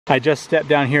I just stepped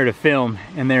down here to film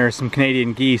and there are some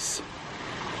Canadian geese.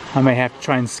 I may have to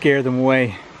try and scare them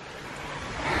away.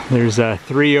 There's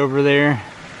 3 over there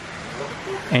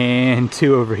and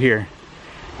 2 over here.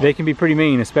 They can be pretty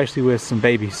mean, especially with some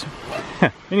babies.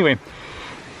 Anyway,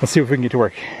 let's see if we can get to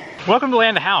work. Welcome to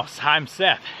Land the House. I'm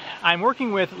Seth. I'm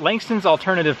working with Langstons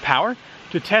Alternative Power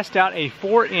to test out a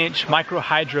 4-inch micro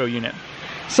hydro unit.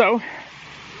 So,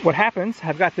 what happens,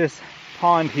 I've got this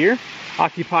pond here,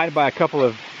 occupied by a couple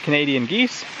of Canadian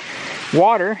geese.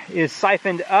 Water is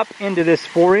siphoned up into this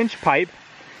 4-inch pipe,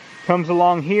 comes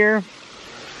along here,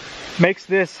 makes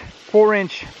this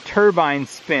 4-inch turbine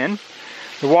spin.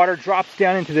 The water drops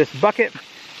down into this bucket,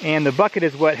 and the bucket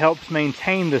is what helps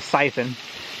maintain the siphon.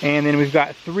 And then we've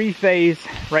got 3-phase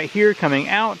right here coming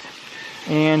out.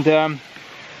 And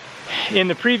in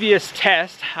the previous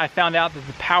test, I found out that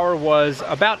the power was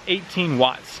about 18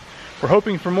 watts. We're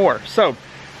hoping for more. So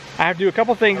I have to do a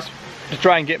couple things to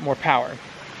try and get more power.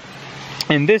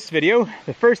 In this video,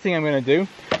 the first thing I'm going to do,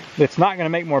 that's not going to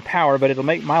make more power, but it'll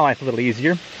make my life a little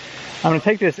easier. I'm going to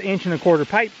take this 1.25-inch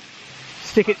pipe,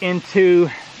 stick it into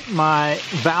my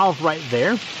valve right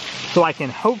there, so I can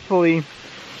hopefully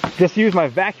just use my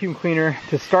vacuum cleaner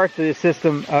to start the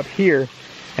system up here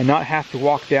and not have to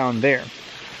walk down there.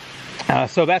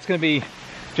 So that's going to be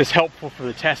just helpful for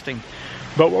the testing.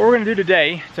 But what we're going to do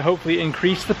today to hopefully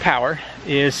increase the power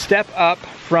is step up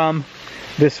from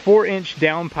this 4-inch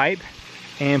down pipe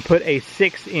and put a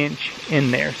 6-inch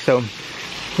in there. So we're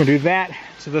going to do that.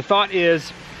 So the thought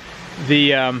is,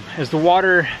 as the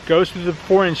water goes through the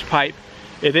 4-inch pipe,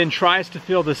 it then tries to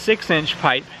fill the 6-inch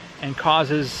pipe and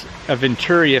causes a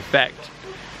Venturi effect,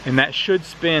 and that should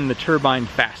spin the turbine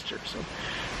faster. So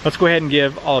let's go ahead and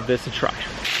give all of this a try.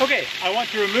 Okay, I want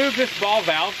to remove this ball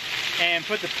valve and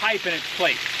put the pipe in its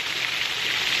place.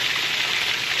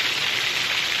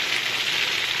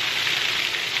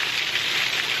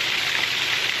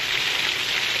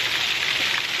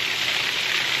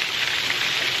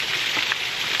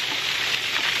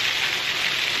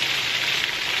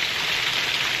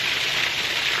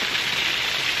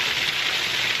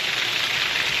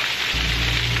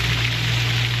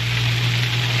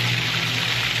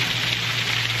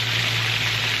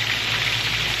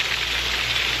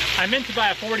 I meant to buy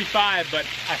a 45, but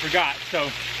I forgot, so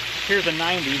here's a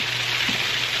 90.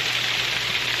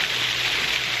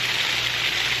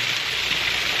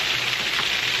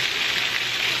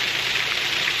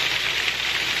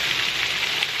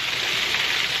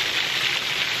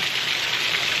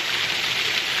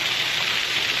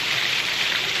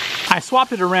 I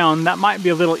swapped it around. That might be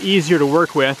a little easier to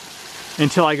work with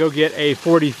until I go get a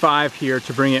 45 here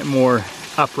to bring it more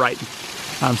upright.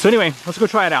 So anyway, let's go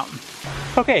try it out.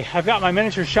 Okay, I've got my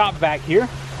miniature shop back here.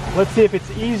 Let's see if it's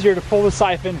easier to pull the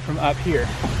siphon from up here.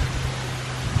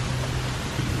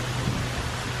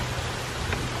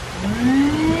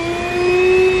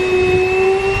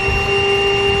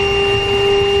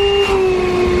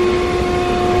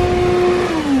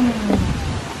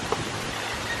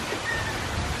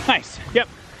 Nice, yep.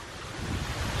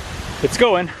 It's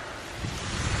going.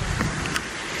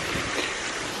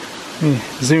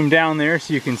 Zoom down there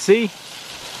so you can see.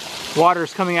 Water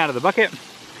is coming out of the bucket.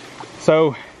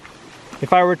 So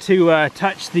if I were to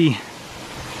touch the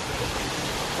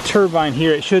turbine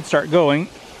here, it should start going.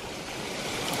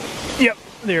 Yep,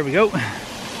 there we go.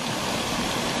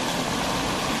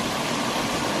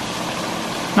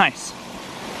 Nice.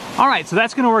 All right, so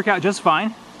that's going to work out just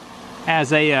fine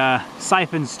as a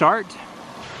siphon start.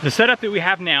 The setup that we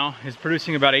have now is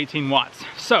producing about 18 watts.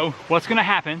 So what's going to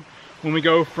happen when we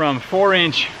go from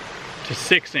 4-inch to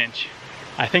 6-inch?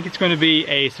 I think it's going to be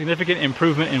a significant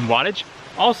improvement in wattage.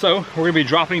 Also, we're going to be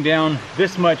dropping down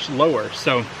this much lower,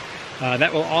 so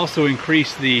that will also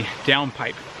increase the down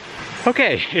pipe.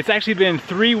 Okay, it's actually been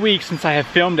 3 weeks since I have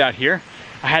filmed out here.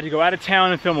 I had to go out of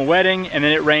town and film a wedding, and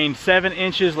then it rained 7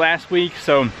 inches last week,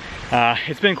 so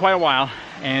it's been quite a while,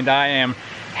 and I am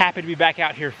happy to be back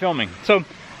out here filming. So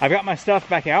I've got my stuff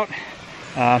back out.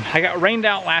 I got rained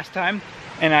out last time,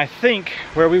 and I think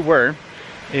where we were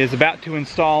is about to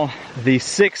install the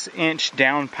 6-inch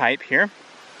down pipe here.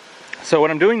 So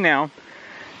what I'm doing now,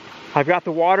 I've got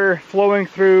the water flowing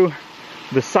through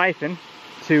the siphon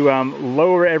to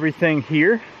lower everything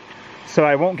here so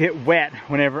I won't get wet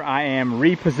whenever I am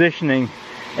repositioning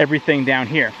everything down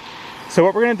here. So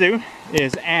what we're going to do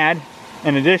is add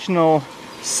an additional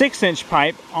 6-inch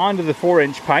pipe onto the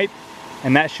 4-inch pipe,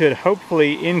 and that should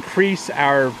hopefully increase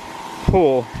our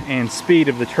pull and speed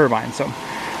of the turbine. So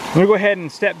I'm going to go ahead and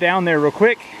step down there real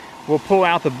quick. We'll pull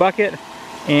out the bucket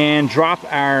and drop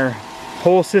our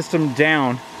whole system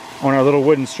down on our little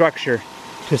wooden structure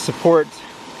to support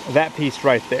that piece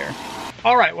right there.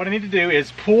 All right, what I need to do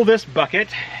is pull this bucket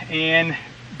and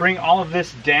bring all of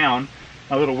this down,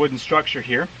 a little wooden structure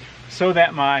here, so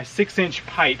that my 6-inch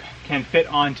pipe can fit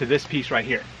onto this piece right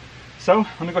here. So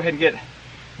let me go ahead and get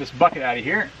this bucket out of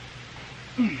here.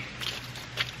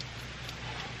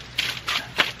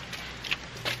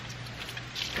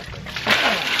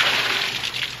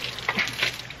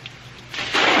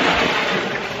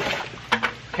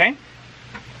 Okay.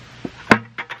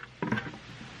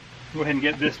 Go ahead and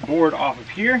get this board off of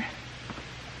here.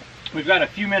 We've got a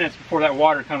few minutes before that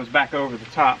water comes back over the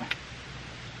top.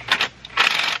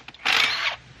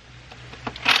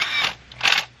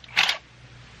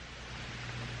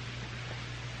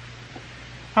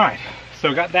 Alright,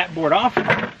 so got that board off.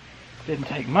 Didn't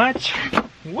take much.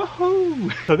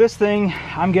 Woohoo! So this thing,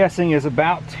 I'm guessing, is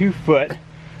about 2 foot.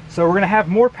 So we're gonna have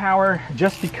more power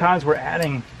just because we're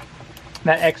adding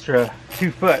that extra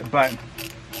 2 foot, but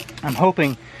I'm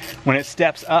hoping when it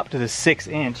steps up to the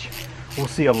 6-inch, we'll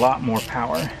see a lot more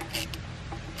power.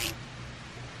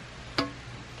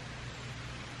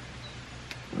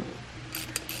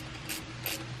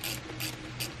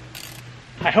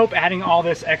 I hope adding all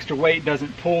this extra weight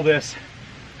doesn't pull this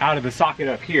out of the socket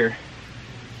up here.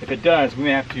 If it does, we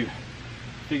may have to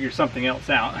figure something else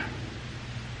out.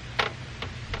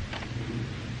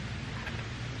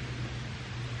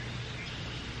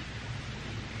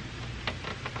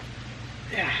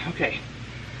 Yeah, okay.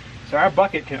 So our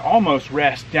bucket can almost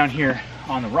rest down here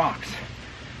on the rocks.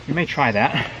 We may try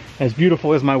that. As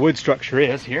beautiful as my wood structure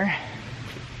is here.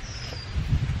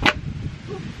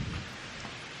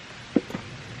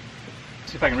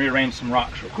 See if I can rearrange some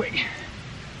rocks real quick.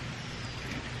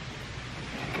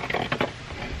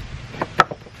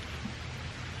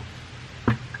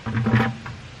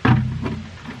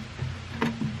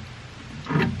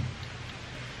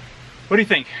 What do you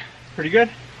think? Pretty good?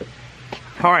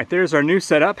 All right, there's our new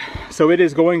setup. So it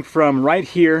is going from right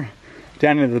here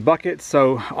down into the bucket,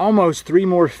 so almost 3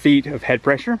 more feet of head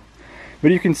pressure.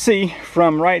 But you can see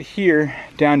from right here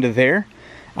down to there,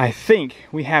 I think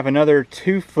we have another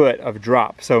 2 foot of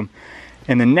drop. So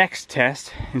in the next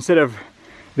test, instead of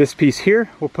this piece here,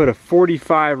 we'll put a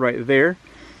 45 right there.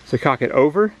 So cock it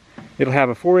over. It'll have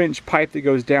a 4-inch pipe that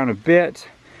goes down a bit,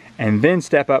 and then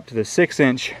step up to the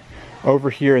 6-inch over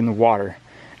here in the water.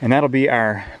 And that'll be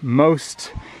our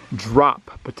most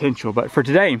drop potential. But for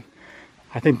today,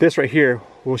 I think this right here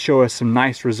will show us some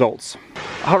nice results.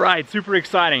 All right, super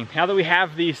exciting. Now that we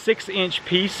have the 6-inch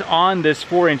piece on this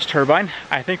 4-inch turbine,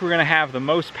 I think we're gonna have the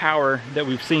most power that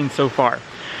we've seen so far.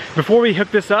 Before we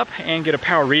hook this up and get a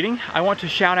power reading, I want to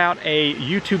shout out a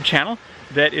YouTube channel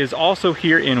that is also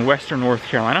here in Western North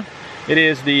Carolina. It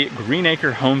is the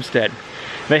Acre Homestead.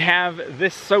 They have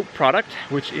this soap product,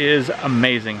 which is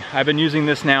amazing. I've been using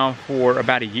this now for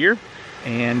about a year,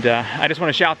 and I just want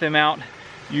to shout them out.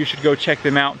 You should go check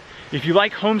them out. If you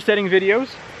like homesteading videos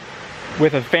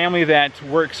with a family that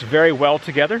works very well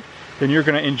together, then you're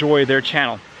going to enjoy their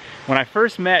channel. When I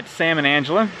first met Sam and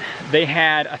Angela, they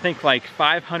had, I think, like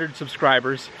 500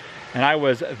 subscribers, and I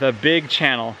was the big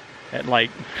channel at,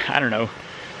 like, I don't know,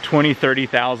 20,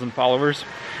 30,000 followers.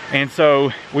 And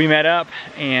so we met up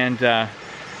and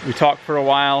we talked for a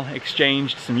while,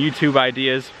 exchanged some YouTube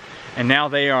ideas, and now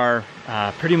they are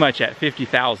pretty much at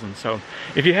 50,000. So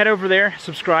if you head over there,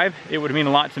 subscribe, it would mean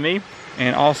a lot to me.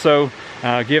 And also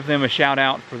give them a shout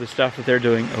out for the stuff that they're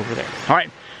doing over there. All right,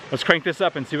 let's crank this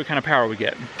up and see what kind of power we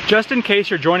get. Just in case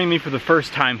you're joining me for the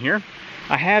first time here,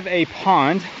 I have a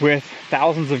pond with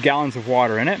thousands of gallons of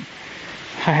water in it.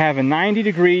 I have a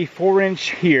 90-degree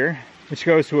 4-inch here, which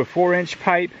goes to a 4-inch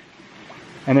pipe.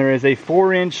 And there is a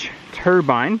 4-inch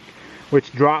turbine,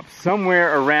 which drops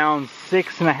somewhere around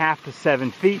 6.5 to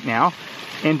 7 feet now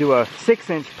into a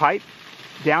 6-inch pipe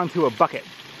down to a bucket.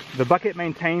 The bucket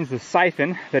maintains the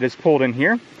siphon that is pulled in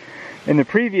here. In the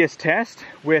previous test,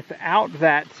 without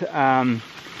that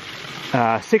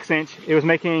 6-inch, it was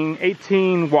making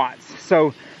 18 watts.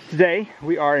 So today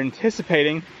we are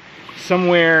anticipating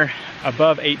somewhere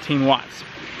above 18 watts.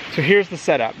 So here's the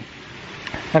setup.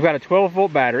 I've got a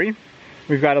 12-volt battery.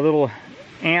 We've got a little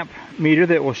amp meter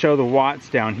that will show the watts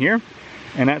down here,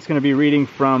 and that's going to be reading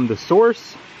from the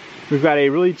source. We've got a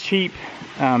really cheap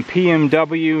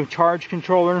PMW charge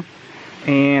controller,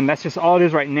 and that's just all it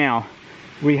is right now.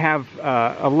 We have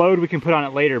a load we can put on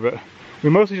it later, but we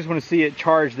mostly just want to see it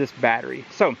charge this battery.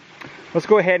 So let's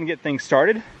go ahead and get things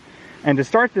started. And to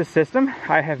start this system,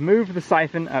 I have moved the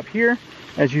siphon up here,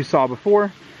 as you saw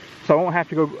before, so I won't have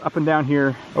to go up and down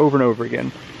here over and over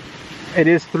again. It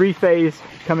is 3-phase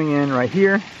coming in right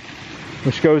here,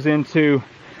 which goes into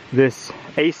this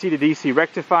AC to DC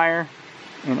rectifier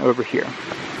and over here.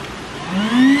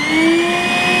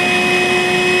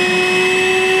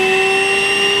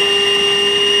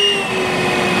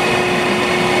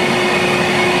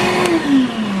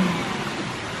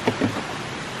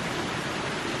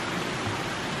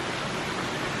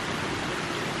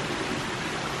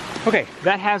 Okay,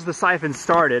 that has the siphon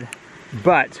started,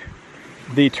 but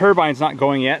the turbine's not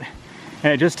going yet,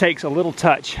 and it just takes a little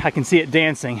touch. I can see it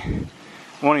dancing,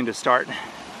 wanting to start.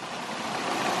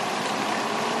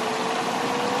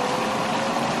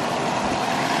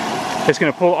 It's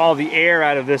going to pull all the air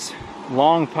out of this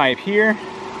long pipe here.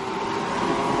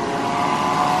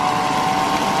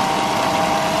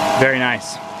 Very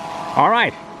nice. All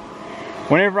right,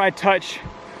 whenever I touch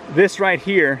this right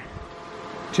here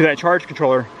to that charge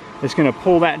controller, it's going to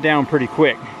pull that down pretty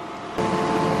quick.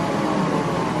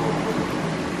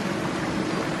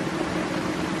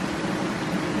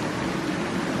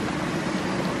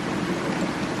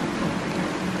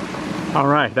 All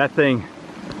right, that thing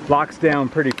locks down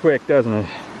pretty quick, doesn't it?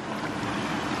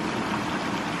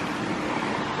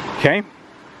 Okay,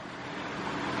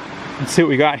 let's see what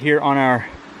we got here on our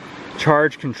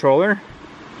charge controller.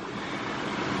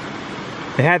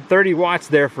 It had 30 watts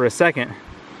there for a second.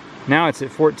 Now it's at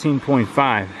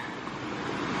 14.5.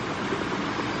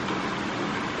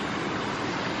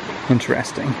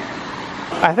 Interesting.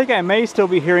 I think I may still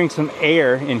be hearing some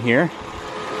air in here.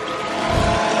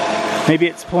 Maybe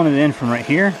it's pulling it in from right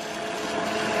here.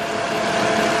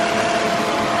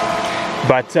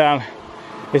 But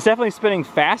it's definitely spinning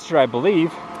faster, I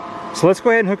believe. So let's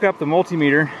go ahead and hook up the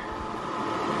multimeter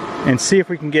and see if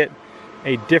we can get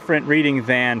a different reading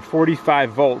than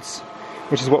 45 volts,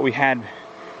 which is what we had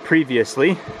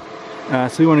previously.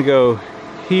 So we want to go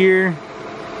here.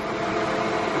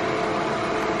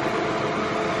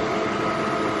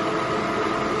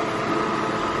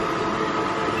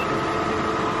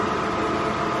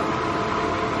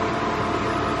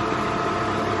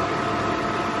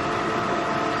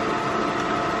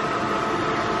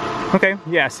 Okay,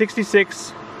 yeah,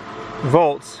 66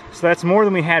 volts. So that's more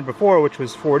than we had before, which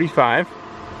was 45.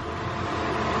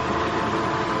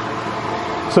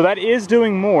 So that is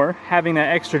doing more, having that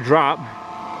extra drop.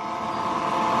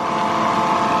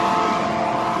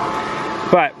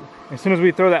 But as soon as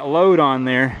we throw that load on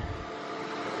there,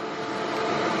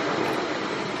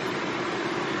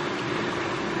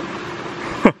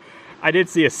 I did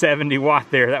see a 70 watt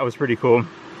there. That was pretty cool.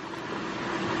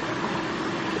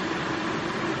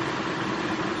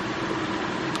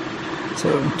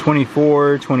 So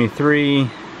 24, 23,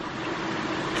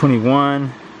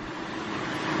 21,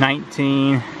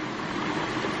 19,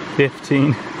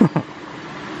 15.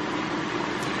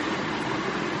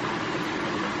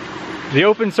 The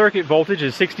open circuit voltage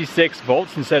is 66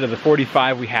 volts instead of the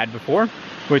 45 we had before,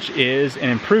 which is an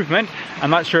improvement.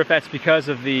 I'm not sure if that's because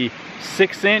of the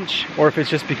 6-inch or if it's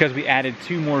just because we added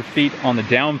 2 more feet on the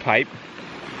downpipe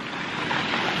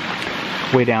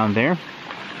way down there.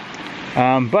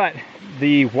 But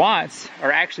the watts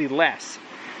are actually less.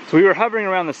 So we were hovering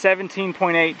around the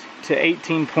 17.8 to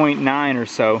 18.9 or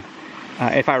so,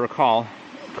 if I recall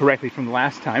correctly from the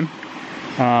last time.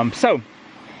 So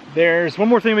there's one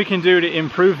more thing we can do to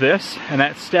improve this, and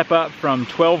that's step up from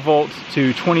 12 volts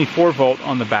to 24 volt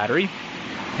on the battery.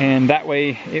 And that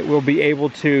way it will be able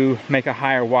to make a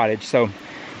higher wattage. So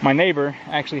my neighbor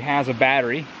actually has a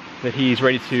battery that he's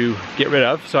ready to get rid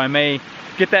of. So I may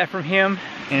get that from him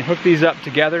and hook these up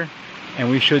together, and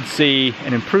we should see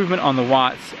an improvement on the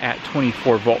watts at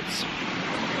 24 volts.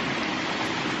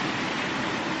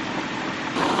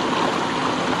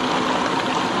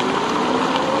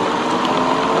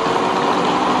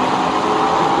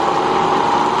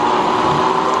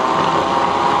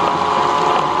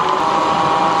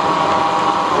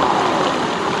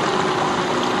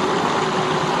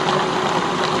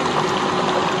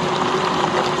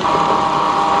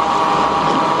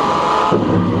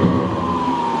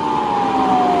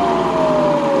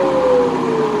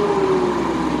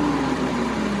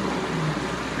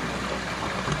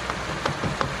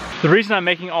 The reason I'm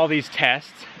making all these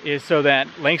tests is so that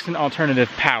Langston Alternative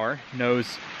Power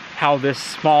knows how this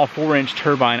small 4-inch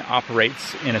turbine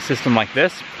operates in a system like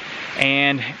this.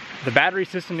 And the battery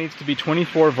system needs to be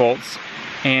 24 volts.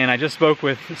 And I just spoke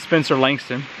with Spencer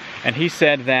Langston, and he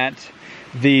said that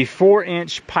the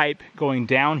 4-inch pipe going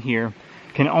down here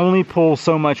can only pull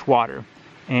so much water.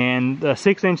 And the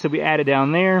 6-inch that we added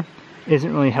down there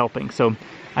isn't really helping. So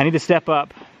I need to step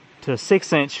up to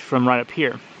 6-inch from right up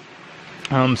here.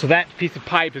 So that piece of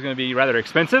pipe is going to be rather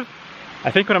expensive.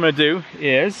 I think what I'm going to do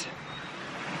is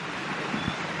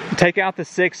take out the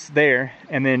 6 there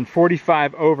and then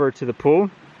 45 over to the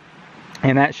pool,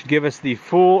 and that should give us the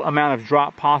full amount of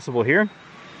drop possible here.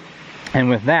 And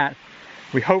with that,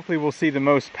 we hopefully will see the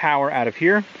most power out of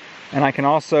here. And I can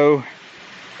also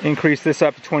increase this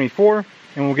up to 24,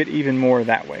 and we'll get even more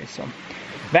that way. So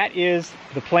that is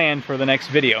the plan for the next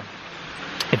video.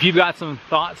 If you've got some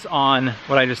thoughts on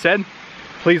what I just said,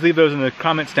 please leave those in the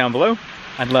comments down below.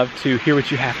 I'd love to hear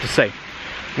what you have to say.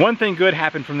 One thing good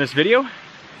happened from this video.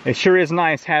 It sure is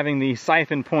nice having the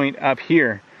siphon point up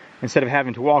here instead of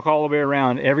having to walk all the way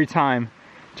around every time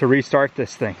to restart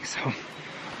this thing. So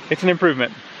it's an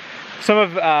improvement. Some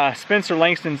of Spencer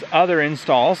Langston's other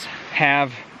installs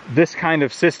have this kind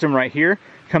of system right here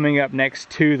coming up next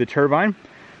to the turbine,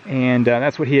 and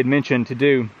that's what he had mentioned to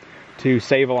do to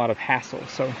save a lot of hassle.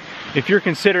 So if you're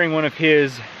considering one of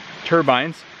his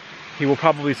turbines, he will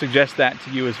probably suggest that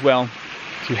to you as well,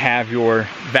 to have your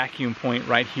vacuum point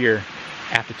right here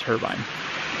at the turbine.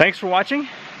 Thanks for watching,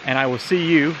 and I will see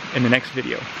you in the next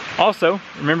video. Also,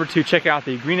 remember to check out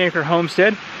the Acre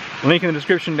Homestead, link in the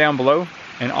description down below,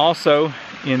 and also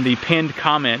in the pinned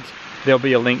comment there'll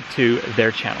be a link to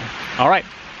their channel. All right,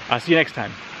 I'll see you next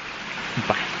time.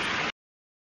 Bye.